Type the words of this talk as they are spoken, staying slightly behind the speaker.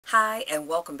Hi and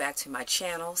welcome back to my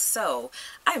channel. So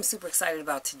I am super excited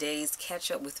about today's catch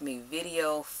up with me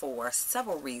video for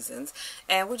several reasons,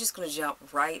 and we're just going to jump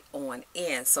right on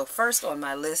in. So first on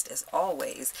my list, as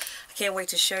always, I can't wait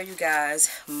to show you guys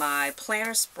my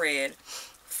planner spread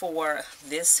for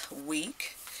this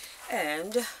week,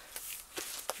 and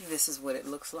this is what it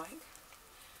looks like.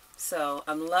 So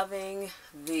I'm loving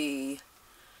the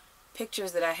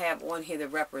pictures that I have on here that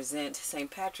represent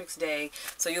St. Patrick's Day.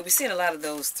 So you'll be seeing a lot of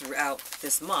those throughout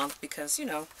this month because, you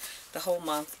know, the whole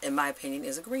month, in my opinion,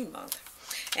 is a green month.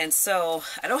 And so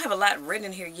I don't have a lot written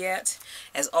in here yet.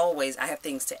 As always, I have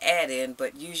things to add in,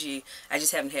 but usually I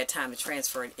just haven't had time to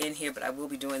transfer it in here, but I will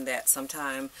be doing that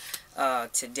sometime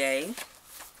today.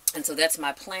 And so that's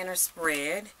my planner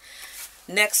spread.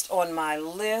 Next on my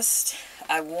list,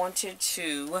 I wanted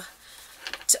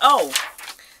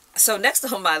So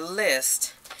next on my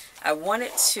list, I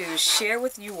wanted to share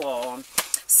with you all.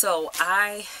 So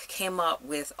I came up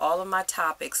with all of my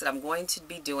topics that I'm going to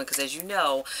be doing, because as you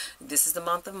know, this is the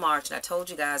month of March, and I told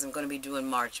you guys I'm going to be doing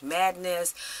March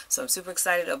Madness. So I'm super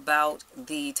excited about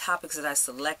the topics that I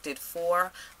selected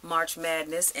for March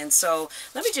Madness. And so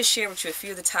let me just share with you a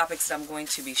few of the topics that I'm going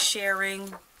to be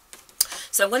sharing.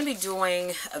 So I'm going to be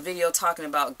doing a video talking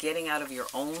about getting out of your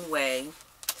own way.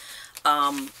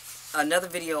 Another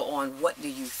video on what do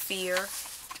you fear.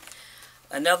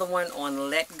 Another one on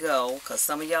let go, because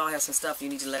some of y'all have some stuff you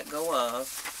need to let go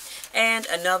of. And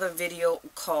another video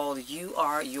called You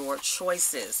Are Your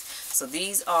Choices. So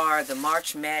these are the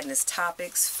March Madness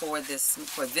topics for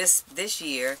this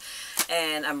year,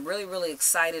 and I'm really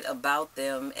excited about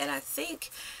them. And I think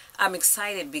I'm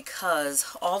excited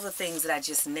because all the things that I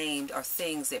just named are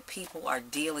things that people are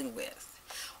dealing with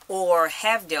or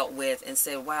have dealt with and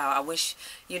said, wow, I wish,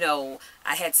 you know,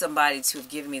 I had somebody to have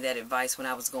given me that advice when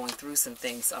I was going through some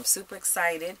things. So I'm super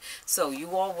excited. So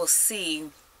you all will see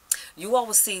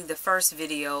the first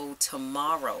video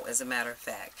tomorrow, as a matter of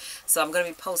fact. So I'm going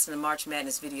to be posting the March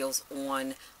Madness videos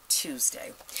on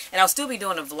Tuesday. And I'll still be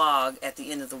doing a vlog at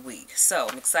the end of the week. So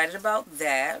I'm excited about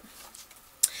that.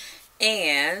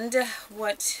 And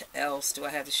what else do I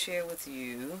have to share with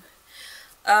you?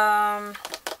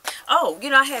 Oh, you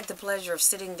know, I had the pleasure of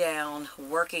sitting down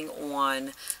working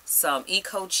on some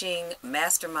e-coaching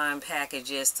mastermind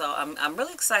packages. So I'm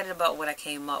really excited about what I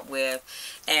came up with.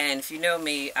 And if you know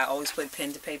me, I always put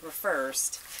pen to paper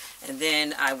first, and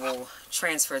then I will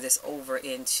transfer this over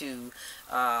into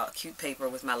cute paper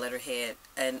with my letterhead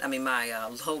and my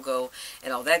logo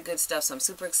and all that good stuff. So I'm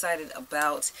super excited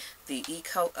about the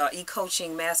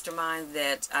e-coaching mastermind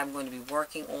that I'm going to be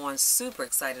working on. Super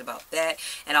excited about that.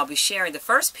 And I'll be sharing, the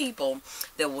first people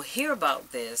that will hear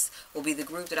about this will be the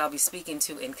group that I'll be speaking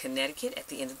to in Connecticut at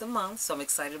the end of the month. So I'm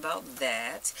excited about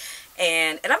that.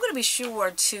 And I'm going to be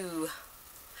sure to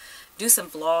do some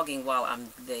vlogging while I'm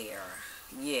there.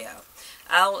 Yeah,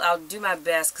 I'll do my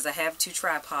best because I have 2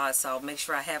 tripods, so I'll make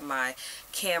sure I have my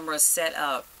camera set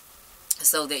up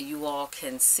so that you all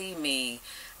can see me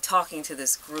talking to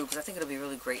this group, because I think it'll be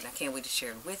really great and I can't wait to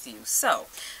share it with you. So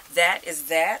that is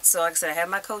that. So like I said, I have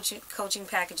my coaching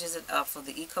packages for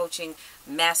the e-coaching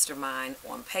mastermind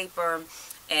on paper,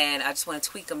 and I just want to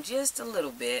tweak them just a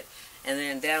little bit, and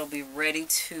then that'll be ready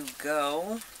to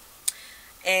go.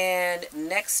 And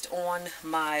next on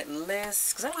my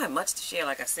list, because I don't have much to share,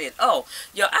 like I said. Oh,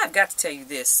 yo, I've got to tell you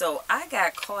this. So I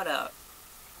got caught up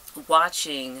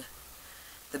watching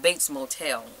The Bates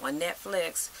Motel on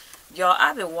Netflix. Y'all,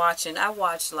 I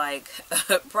watch like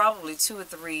probably 2 or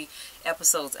 3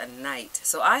 episodes a night.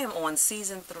 So I am on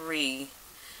season 3,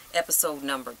 episode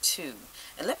number 2.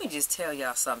 And let me just tell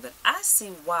y'all something. I see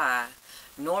why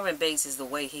Norman Bates is the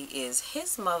way he is.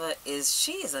 His mother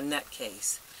she is a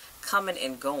nutcase. Coming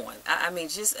and going. I mean,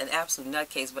 just an absolute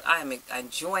nutcase, but I am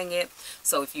enjoying it.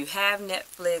 So if you have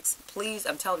Netflix, please,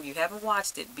 I'm telling you, if you haven't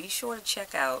watched it, be sure to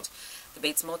check out The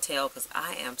Bates Motel, because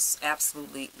I am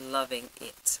absolutely loving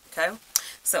it. Okay?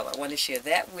 So I want to share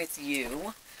that with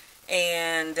you.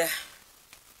 And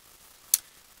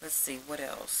let's see, what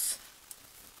else?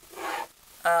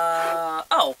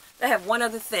 Oh, I have one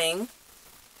other thing.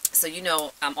 So, you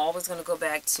know, I'm always going to go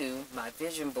back to my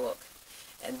vision book.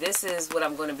 And this is what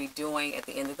I'm going to be doing at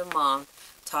the end of the month,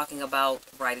 talking about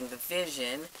writing the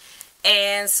vision.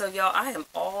 And so, y'all, I am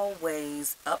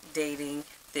always updating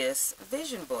this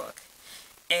vision book.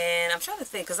 And I'm trying to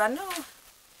think, because I know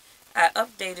I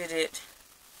updated it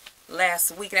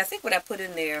last week. And I think what I put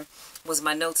in there was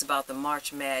my notes about the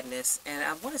March Madness. And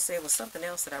I want to say it was something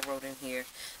else that I wrote in here.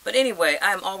 But anyway,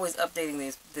 I'm always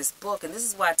updating this book. And this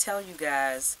is why I tell you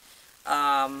guys,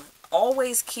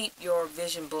 always keep your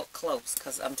vision book close,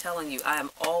 because I'm telling you, I am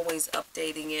always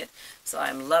updating it. So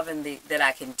I'm loving that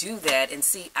I can do that. And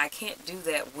see, I can't do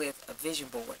that with a vision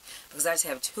board because I just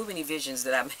have too many visions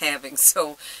that I'm having.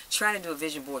 So trying to do a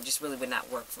vision board just really would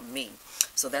not work for me.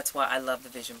 So that's why I love the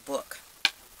vision book.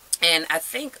 And I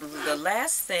think the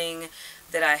last thing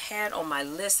that I had on my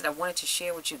list that I wanted to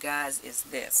share with you guys is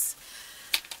this.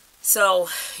 So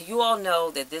you all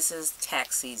know that this is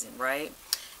tax season, right?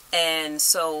 And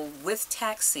so with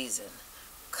tax season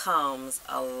comes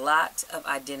a lot of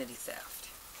identity theft.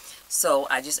 So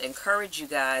I just encourage you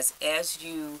guys, as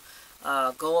you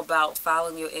go about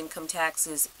filing your income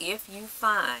taxes, if you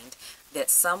find that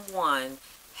someone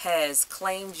has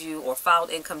claimed you or filed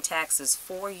income taxes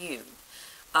for you,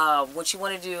 what you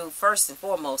want to do first and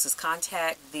foremost is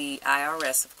contact the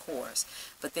IRS, of course,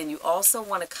 but then you also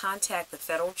want to contact the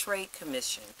Federal Trade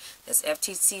Commission. That's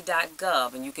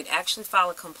ftc.gov, and you can actually file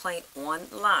a complaint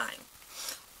online.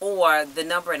 Or the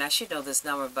number, and I should know this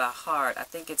number by heart, I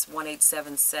think it's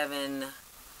 1877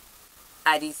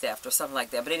 ID theft or something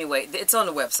like that. But anyway, it's on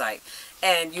the website.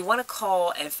 And you want to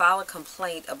call and file a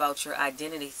complaint about your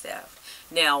identity theft.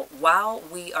 Now, while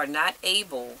we are not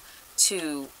able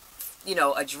to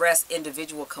address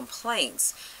individual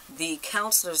complaints, the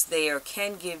counselors there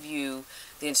can give you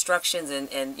the instructions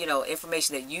and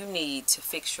information that you need to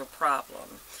fix your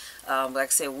problem. Like I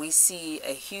said, we see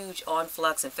a huge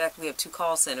influx. In fact, we have 2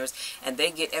 call centers, and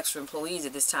they get extra employees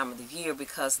at this time of the year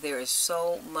because there is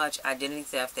so much identity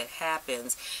theft that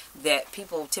happens that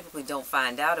people typically don't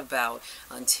find out about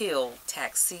until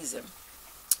tax season.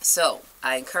 So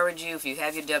I encourage you, if you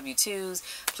have your W-2s,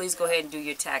 please go ahead and do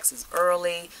your taxes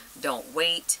early. Don't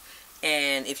wait.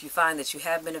 And if you find that you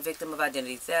have been a victim of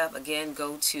identity theft, again,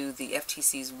 go to the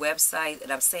FTC's website.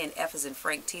 And I'm saying F as in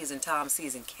Frank, T as in Tom, C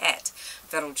as in Cat,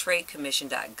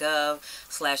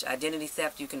 federaltradecommission.gov/identity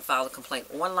theft. You can file a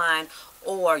complaint online,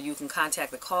 or you can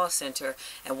contact the call center,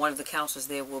 and one of the counselors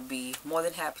there will be more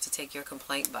than happy to take your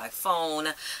complaint by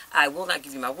phone. I will not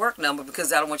give you my work number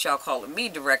because I don't want y'all calling me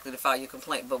directly to file your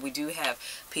complaint, but we do have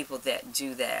people that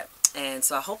do that. And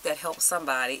so I hope that helps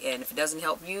somebody, and if it doesn't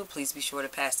help you, please be sure to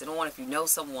pass it on if you know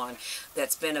someone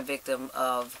that's been a victim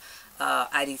of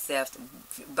ID theft,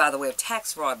 by the way of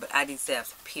tax fraud, but ID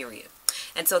theft, period.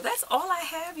 And so that's all I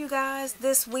have, you guys,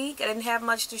 this week. I didn't have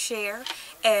much to share,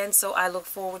 and so I look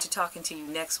forward to talking to you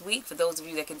next week. For those of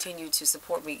you that continue to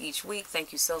support me each week,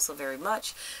 thank you so very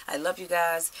much. I love you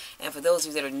guys. And for those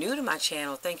of you that are new to my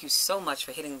channel, thank you so much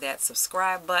for hitting that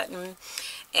subscribe button.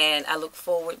 And I look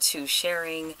forward to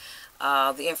sharing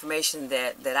the information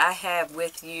that I have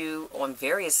with you on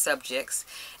various subjects,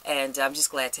 and I'm just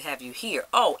glad to have you here.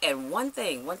 Oh, and one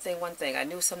thing, I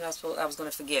knew something else I was going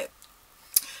to forget.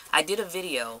 I did a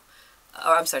video,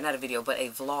 or I'm sorry, not a video, but a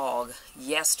vlog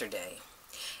yesterday,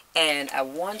 and I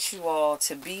want you all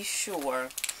to be sure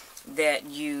that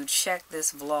you check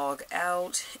this vlog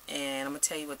out, and I'm going to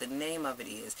tell you what the name of it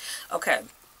is. Okay,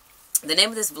 the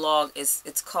name of this vlog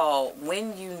it's called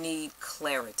When You Need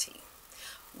Clarity.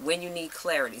 When You Need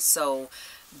Clarity. So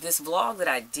this vlog that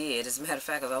I did, as a matter of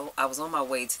fact, I was on my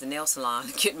way to the nail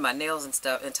salon getting my nails and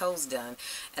stuff and toes done,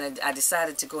 and I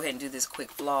decided to go ahead and do this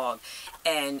quick vlog.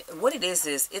 And what it is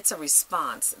it's a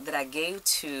response that I gave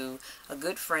to a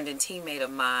good friend and teammate of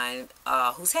mine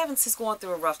who's going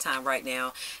through a rough time right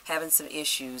now, having some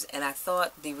issues, and I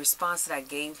thought the response that I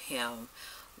gave him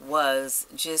was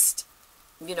just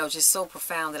so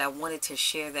profound that I wanted to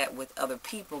share that with other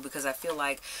people, because I feel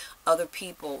like other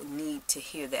people need to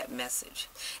hear that message.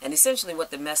 And essentially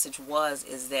what the message was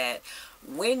is that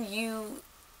when you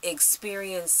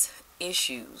experience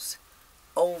issues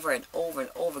over and over and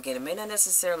over again, it may not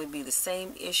necessarily be the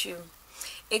same issue.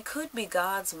 It could be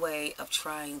God's way of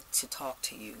trying to talk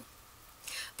to you,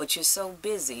 but you're so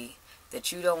busy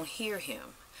that you don't hear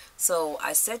him. So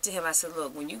I said to him, I said,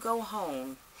 look, when you go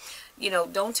home,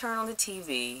 don't turn on the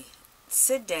TV,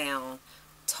 sit down,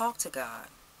 talk to God,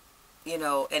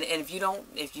 and if you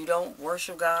don't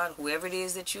worship God, whoever it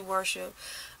is that you worship,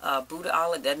 Buddha,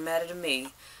 Allah, it doesn't matter to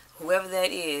me, whoever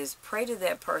that is, pray to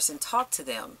that person, talk to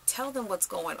them, tell them what's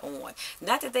going on.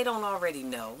 Not that they don't already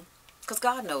know, because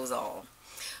God knows all.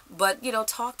 But,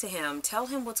 talk to him, tell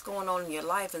him what's going on in your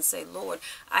life, and say, Lord,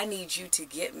 I need you to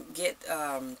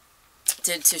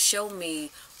to show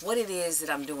me what it is that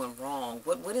I'm doing wrong.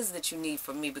 What is it that you need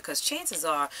from me? Because chances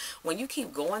are, when you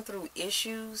keep going through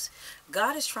issues,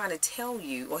 God is trying to tell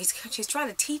you, or he's trying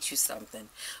to teach you something,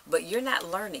 but you're not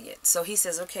learning it. So he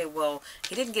says, okay, well,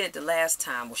 he didn't get it the last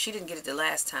time, or she didn't get it the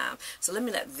last time, so let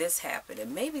me let this happen,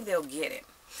 and maybe they'll get it.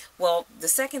 Well, the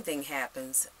second thing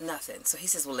happens, nothing. So he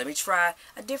says, well, let me try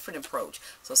a different approach.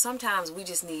 So sometimes we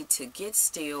just need to get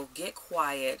still, get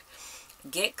quiet,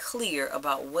 get clear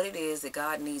about what it is that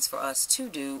God needs for us to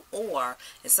do, or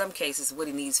in some cases what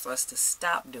he needs for us to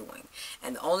stop doing.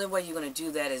 And the only way you're going to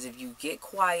do that is if you get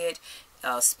quiet,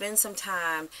 spend some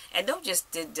time, and don't just,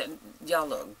 y'all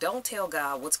look, don't tell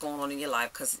God what's going on in your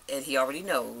life, because he already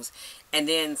knows, and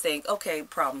then think, okay,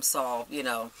 problem solved, you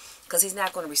know, because he's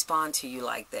not going to respond to you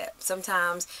like that.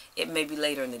 Sometimes it may be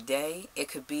later in the day. It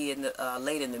could be in the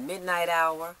late in the midnight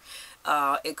hour.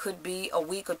 It could be a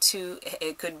week or two.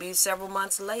 It could be several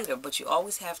months later. But you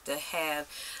always have to have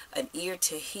an ear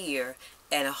to hear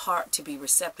and a heart to be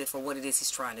receptive for what it is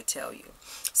he's trying to tell you.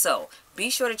 So be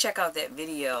sure to check out that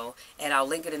video, and I'll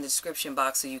link it in the description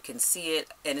box so you can see it.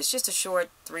 And it's just a short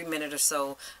 3-minute or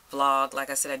so vlog. Like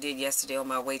I said, I did yesterday on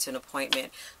my way to an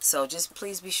appointment. So just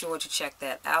please be sure to check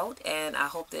that out, and I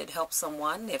hope that it helps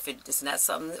someone. If it's not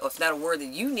something, or if not a word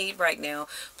that you need right now,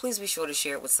 please be sure to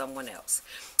share it with someone else.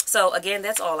 So again,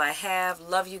 that's all I have.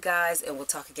 Love you guys, and we'll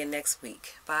talk again next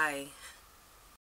week. Bye.